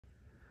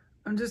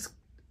I'm just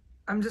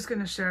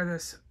gonna share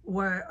this.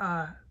 What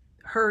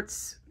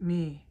hurts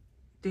me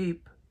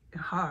deep in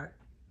heart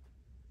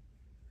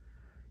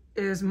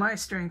is my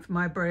strength,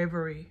 my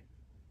bravery,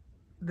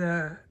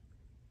 the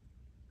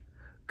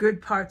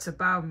good parts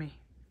about me.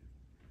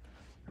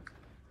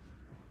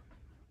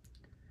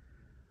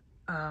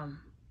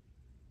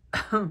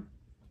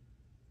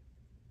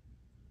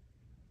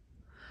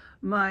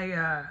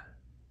 My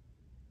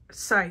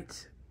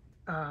sight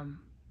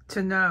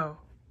to know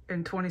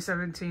in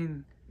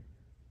 2017,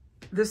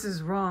 this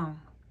is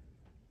wrong.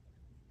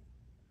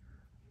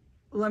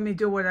 Let me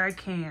do what I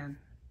can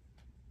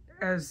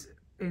as,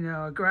 you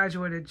know, a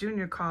graduate at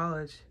junior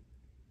college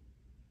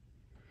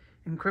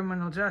in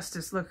criminal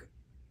justice. Look,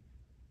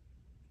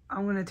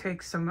 I'm going to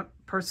take some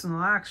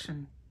personal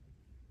action.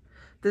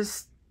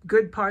 This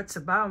good parts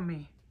about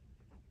me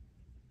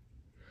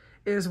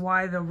is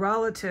why the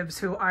relatives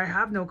who I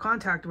have no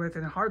contact with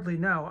and hardly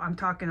know, I'm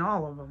talking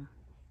all of them.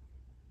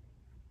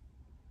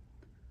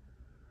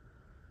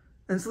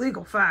 And it's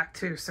legal fact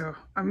too, so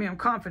I mean, I'm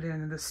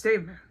confident in this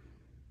statement.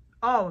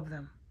 All of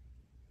them.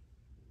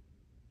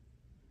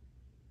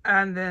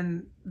 And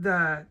then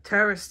the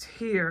terrorist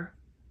here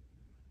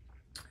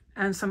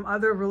and some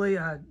other really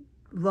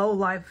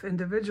low-life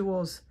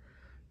individuals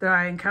that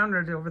I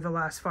encountered over the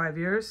last 5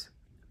 years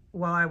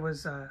while I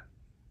was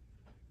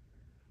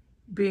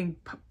being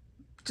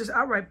just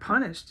outright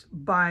punished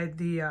by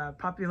the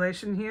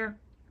population here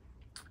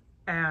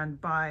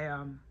and by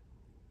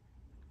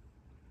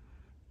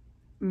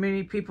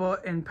many people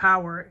in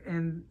power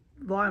in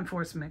law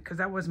enforcement, because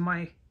that was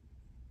my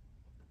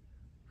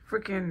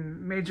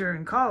freaking major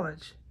in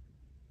college.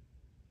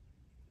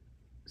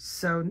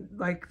 So,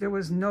 like, there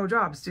was no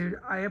jobs, dude.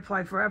 I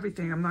applied for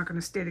everything. I'm not going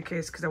to state a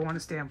case because I want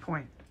to stay on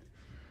point.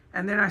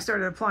 And then I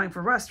started applying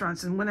for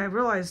restaurants, and when I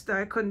realized that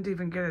I couldn't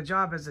even get a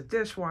job as a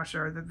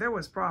dishwasher, that there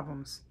was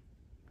problems.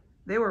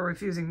 They were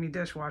refusing me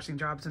dishwashing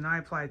jobs, and I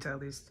applied to at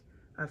least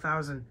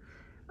 1,000.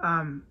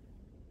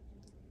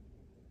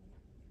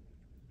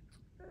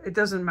 It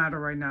doesn't matter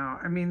right now.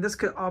 I mean, this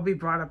could all be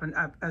brought up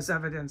as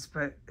evidence,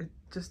 but it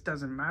just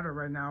doesn't matter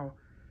right now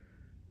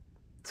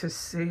to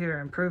sit here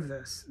and prove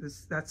this.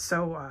 That's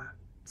so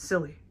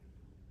silly.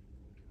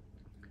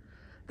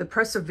 The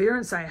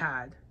perseverance I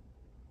had,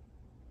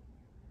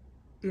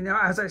 you know,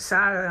 as I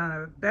sat on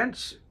a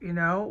bench, you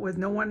know, with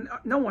no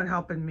one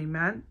helping me,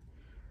 man.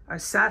 I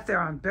sat there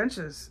on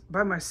benches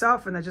by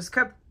myself, and I just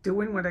kept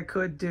doing what I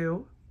could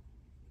do.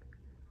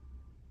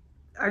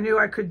 I knew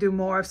I could do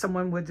more if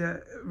someone would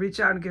reach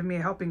out and give me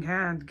a helping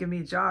hand, give me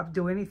a job,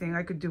 do anything.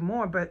 I could do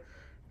more, but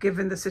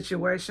given the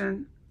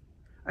situation,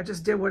 I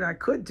just did what I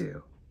could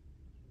do.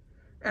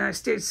 And I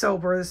stayed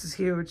sober. This is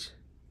huge.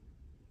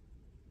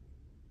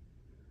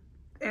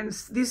 And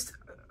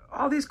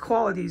all these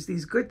qualities,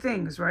 these good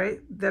things,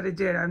 right, that I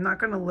did, I'm not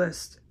going to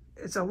list.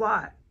 It's a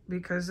lot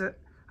because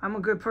I'm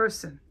a good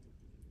person.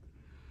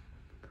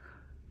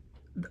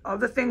 All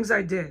the things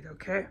I did,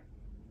 okay?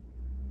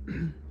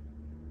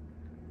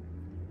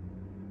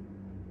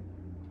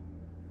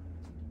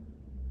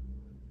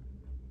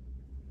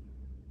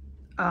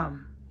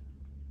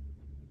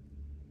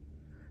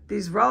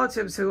 These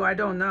relatives who I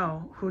don't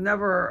know, who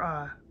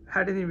never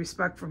had any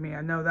respect for me,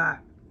 I know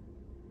that.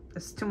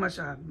 It's too much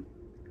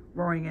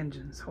roaring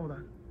engines. Hold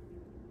on.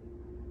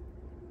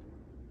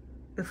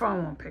 The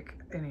phone won't pick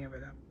any of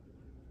it up.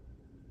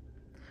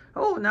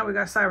 Oh, now we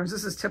got sirens.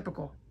 This is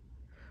typical.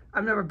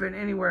 I've never been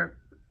anywhere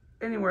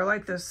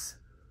like this.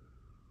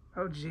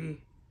 Oh,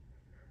 gee.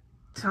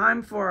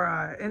 Time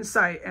for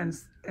insight and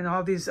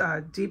all these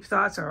deep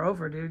thoughts are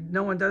over, dude.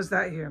 No one does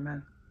that here,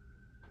 man.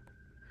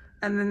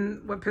 And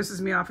then what pisses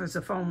me off is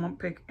the phone won't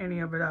pick any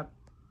of it up.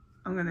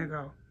 I'm going to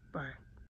go. Bye.